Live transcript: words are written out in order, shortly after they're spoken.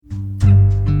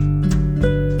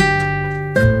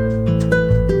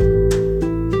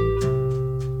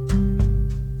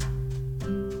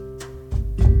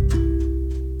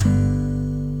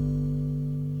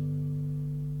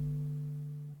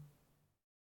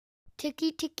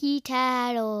Ticky ticky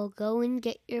tattle, go and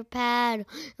get your paddle,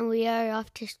 and we are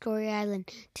off to Story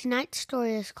Island. Tonight's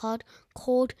story is called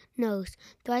Cold Nose.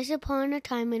 Thrice upon a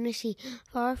time in the sea,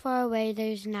 far, far away,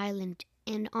 there's an island,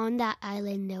 and on that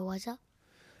island there was a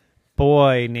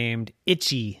boy named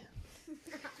Itchy.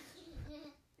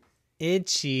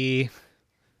 Itchy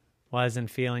wasn't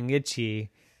feeling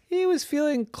itchy. He was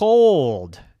feeling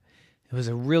cold. It was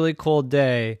a really cold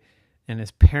day, and his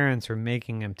parents were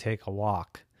making him take a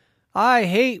walk. I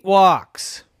hate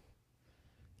walks.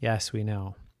 Yes, we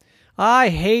know. I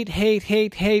hate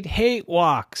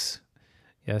walks.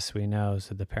 Yes, we know,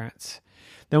 said the parents.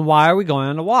 Then why are we going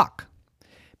on a walk?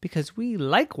 Because we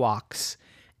like walks,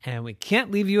 and we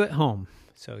can't leave you at home.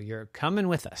 So you're coming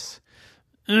with us,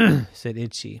 said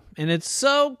Itchy. And it's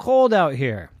so cold out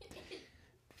here.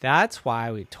 That's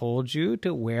why we told you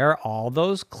to wear all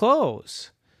those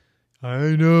clothes.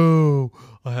 I know.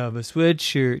 I have a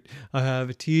sweatshirt. I have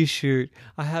a t-shirt.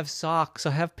 I have socks. I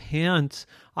have pants.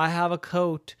 I have a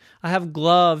coat. I have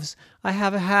gloves. I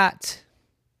have a hat.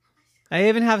 I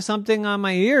even have something on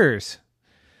my ears.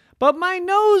 But my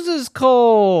nose is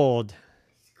cold.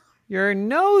 Your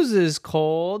nose is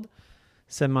cold,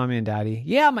 said Mommy and Daddy.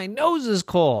 Yeah, my nose is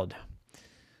cold.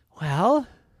 Well,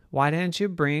 why didn't you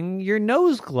bring your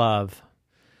nose glove?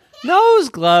 Nose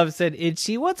glove, said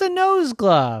Itchy. What's a nose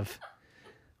glove?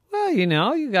 Well,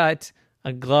 you got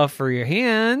a glove for your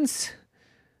hands,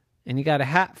 and you got a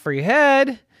hat for your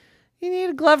head. You need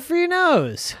a glove for your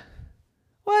nose.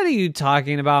 What are you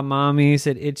talking about, Mommy?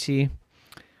 Said Itchy.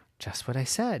 Just what I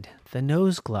said, the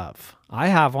nose glove. I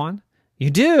have one. You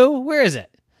do? Where is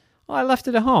it? Oh, I left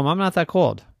it at home. I'm not that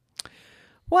cold.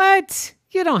 What?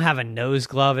 You don't have a nose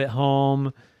glove at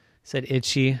home, said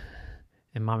Itchy.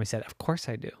 And Mommy said, of course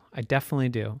I do. I definitely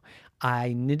do.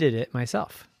 I knitted it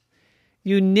myself.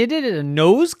 You knitted a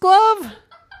nose glove?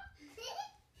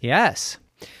 Yes.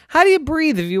 How do you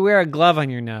breathe if you wear a glove on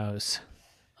your nose?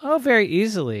 Oh, very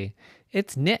easily.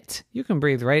 It's knit. You can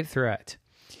breathe right through it.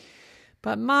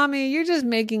 But Mommy, you're just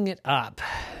making it up.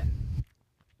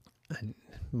 And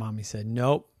Mommy said,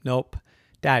 nope.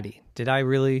 Daddy, did I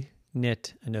really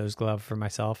knit a nose glove for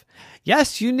myself?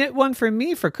 Yes, you knit one for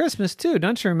me for Christmas too.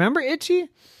 Don't you remember, Itchy?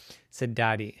 Said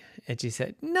Daddy. Itchy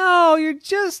said, no, you're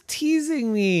just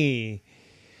teasing me.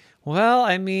 Well,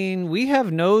 we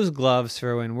have nose gloves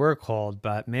for when we're cold,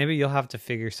 but maybe you'll have to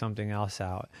figure something else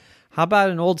out. How about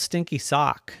an old stinky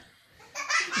sock?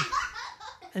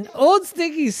 An old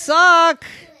stinky sock,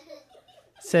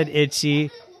 said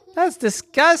Itchy. That's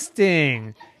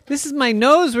disgusting. This is my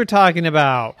nose we're talking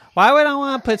about. Why would I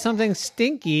want to put something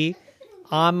stinky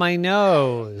on my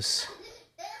nose?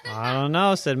 I don't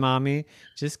know, said Mommy.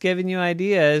 Just giving you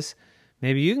ideas.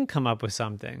 Maybe you can come up with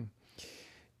something.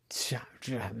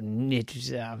 Knit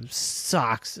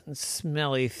socks and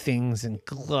smelly things and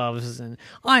gloves, and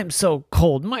I'm so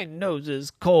cold. My nose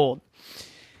is cold.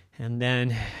 And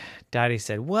then Daddy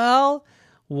said, well,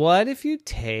 what if you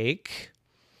take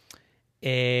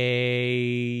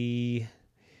a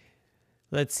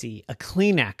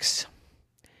Kleenex,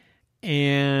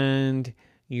 and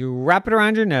you wrap it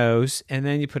around your nose, and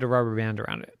then you put a rubber band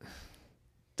around it.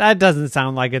 That doesn't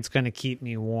sound like it's going to keep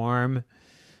me warm.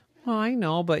 Well, I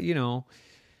know, but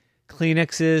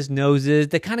Kleenexes, noses,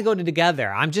 they kind of go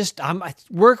together.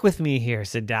 Work with me here,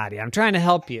 said Daddy. I'm trying to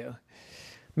help you.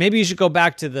 Maybe you should go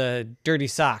back to the dirty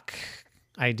sock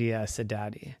idea, said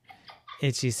Daddy.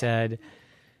 Itchy said,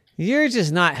 you're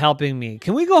just not helping me.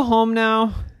 Can we go home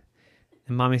now?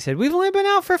 And Mommy said, we've only been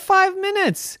out for 5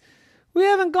 minutes. We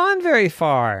haven't gone very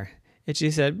far.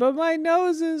 Itchy said, but my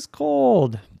nose is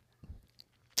cold.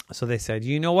 So they said,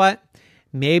 you know what?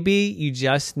 Maybe you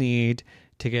just need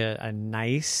to get a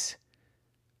nice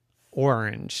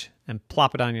orange and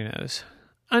plop it on your nose.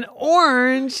 An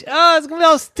orange? Oh, it's going to be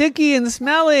all sticky and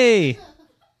smelly.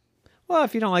 Well,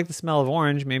 if you don't like the smell of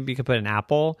orange, maybe you could put an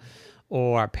apple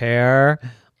or a pear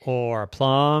or a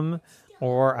plum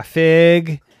or a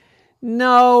fig.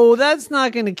 No, that's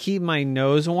not going to keep my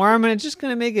nose warm, and it's just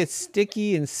going to make it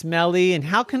sticky and smelly. And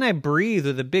how can I breathe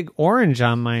with a big orange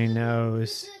on my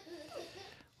nose?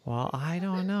 Well, I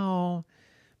don't know.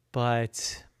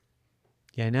 But,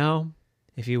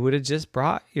 if you would have just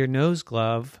brought your nose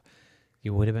glove,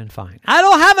 you would have been fine. I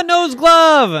don't have a nose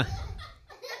glove,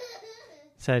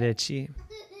 said Itchy.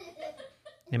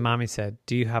 And Mommy said,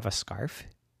 do you have a scarf?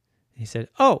 And he said,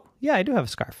 oh, yeah, I do have a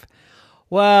scarf.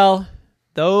 Well,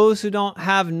 those who don't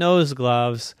have nose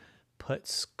gloves put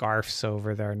scarves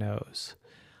over their nose.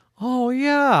 Oh,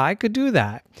 yeah, I could do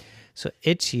that. So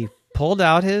Itchy pulled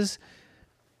out his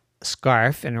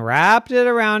scarf and wrapped it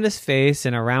around his face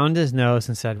and around his nose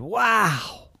and said,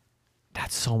 wow,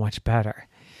 that's so much better.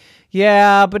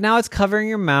 yeah, but now it's covering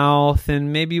your mouth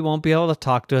and maybe you won't be able to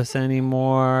talk to us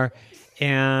anymore.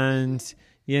 And,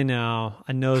 you know,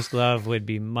 a nose glove would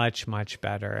be much, much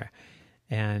better.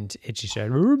 And Itchy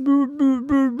said,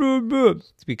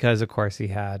 it's because, of course, he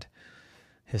had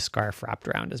his scarf wrapped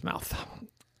around his mouth.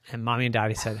 And Mommy and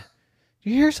Daddy said,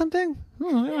 "You hear something?"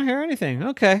 "Oh, I don't hear anything."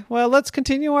 "Okay, well, let's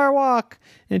continue our walk."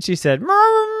 And she said,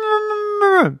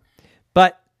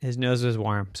 but his nose was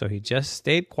warm, so he just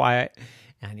stayed quiet.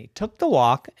 And he took the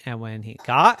walk. And when he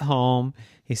got home,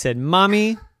 he said,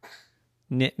 "Mommy,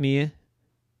 knit me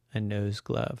a nose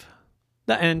glove."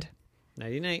 The end.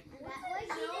 Nighty night.